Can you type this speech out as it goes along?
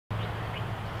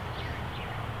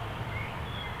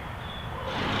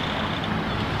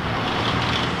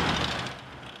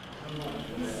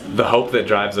the hope that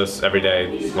drives us every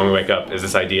day when we wake up is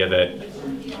this idea that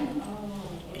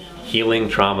healing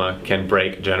trauma can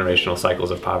break generational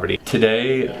cycles of poverty.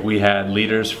 Today we had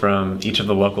leaders from each of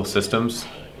the local systems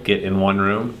get in one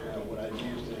room.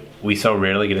 We so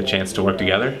rarely get a chance to work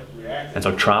together, and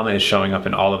so trauma is showing up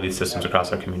in all of these systems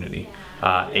across our community.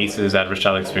 ACEs, Adverse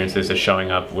Childhood Experiences, is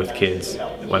showing up with kids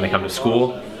when they come to school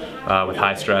with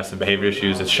high stress and behavior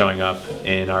issues. It's showing up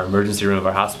in our emergency room of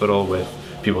our hospital with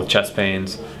people with chest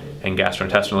pains and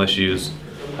gastrointestinal issues.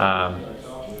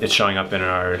 It's showing up in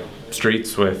our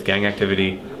streets with gang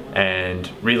activity, and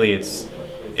really it's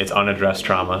unaddressed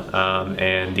trauma.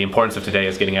 And the importance of today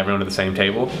is getting everyone to the same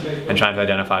table and trying to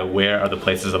identify where are the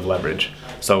places of leverage.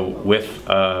 So with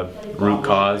a root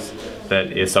cause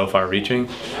that is so far reaching,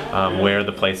 where are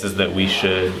the places that we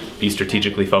should be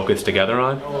strategically focused together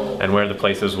on, and where are the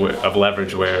places of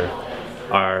leverage where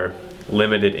our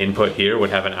limited input here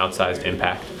would have an outsized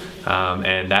impact.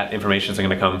 And that information isn't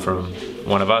going to come from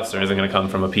one of us, or isn't going to come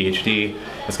from a PhD.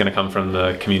 It's going to come from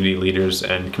the community leaders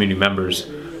and community members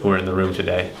who are in the room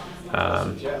today.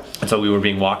 And so we were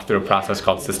being walked through a process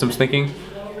called systems thinking.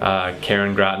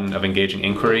 Karen Groton of Engaging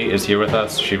Inquiry is here with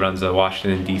us. She runs a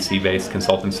Washington, D.C. based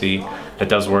consultancy that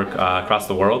does work across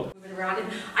the world.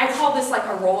 I call this like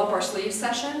a roll up our sleeves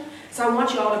session. So I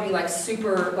want you all to be like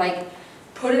super, like,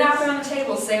 put it out there on the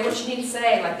table, say what you need to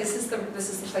say. Like, this is the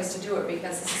place to do it,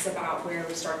 because this is about where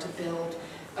we start to build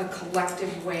a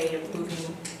collective way of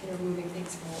moving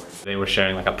things forward. They were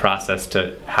sharing like a process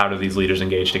to how do these leaders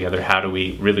engage together, how do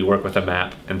we really work with a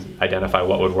map and identify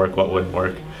what would work, what wouldn't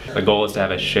work. The goal is to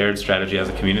have a shared strategy as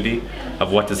a community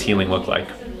of what does healing look like.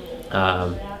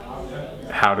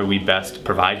 How do we best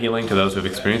provide healing to those who have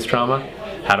experienced trauma?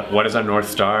 What is our North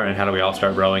Star, and how do we all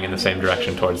start rowing in the same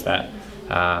direction towards that?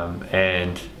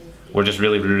 And we're just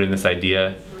really rooted in this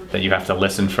idea that you have to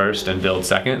listen first and build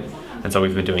second. And so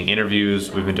we've been doing interviews,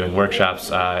 we've been doing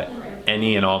workshops,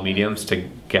 any and all mediums to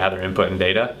gather input and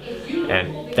data.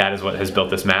 And that is what has built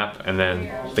this map. And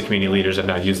then the community leaders have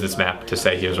now used this map to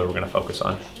say, here's what we're going to focus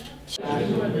on.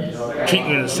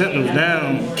 Treatment of symptoms now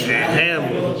and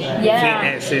have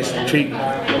access to treatment.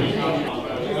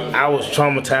 I was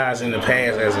traumatized in the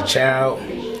past as a child.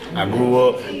 I grew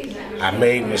up, I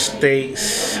made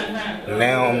mistakes.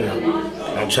 Now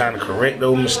I'm trying to correct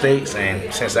those mistakes,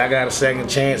 and since I got a second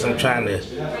chance, I'm trying to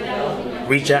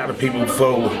reach out to people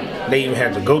before they even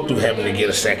have to go through having to get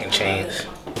a second chance.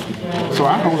 So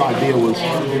our whole idea was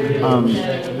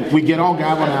we get all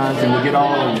galvanized and we get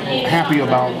all happy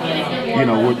about,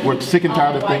 we're sick and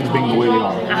tired of things being the way they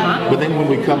are. But then when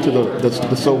we come to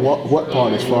the so what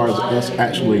part, as far as us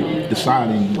actually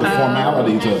deciding the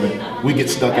formalities of it, we get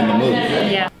stuck in the middle.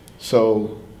 Yeah.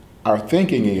 So our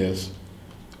thinking is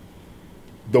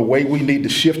the way we need to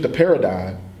shift the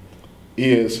paradigm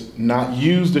is not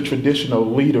use the traditional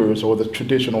leaders or the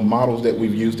traditional models that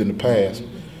we've used in the past,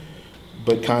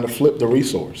 but kind of flip the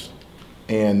resource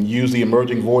and use the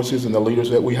emerging voices and the leaders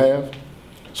that we have.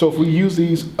 So if we use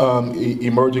these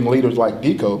emerging leaders like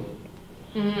Deco,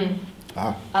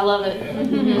 I love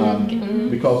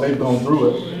it. because they've gone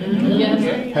through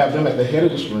it, have them at the head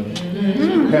of the stream,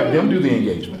 have them do the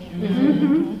engagement.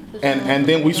 And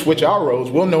then we switch our roles.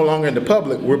 We're no longer in the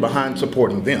public, we're behind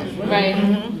supporting them. Right.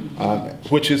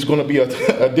 Which is going to be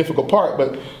a difficult part,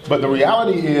 but the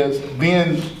reality is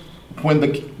then when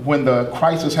the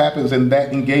crisis happens and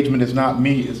that engagement is not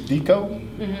me, it's Deco,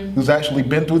 who's actually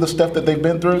been through the stuff that they've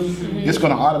been through, it's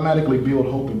going to automatically build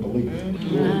hope and belief.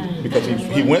 Because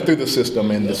he went through the system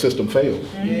and the system failed.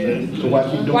 So why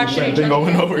keep doing the same thing over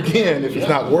and over again if it's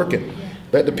not working?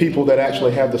 Let the people that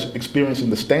actually have the experience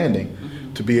and the standing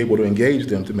to be able to engage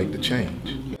them to make the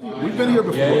change. We've been here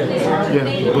before,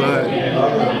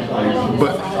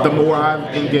 but the more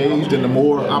I've engaged and the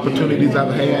more opportunities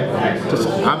I've had,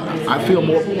 I feel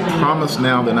more promise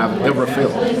now than I've ever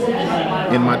felt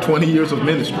in my 20 years of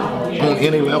ministry on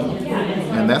any level,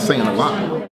 and that's saying a lot.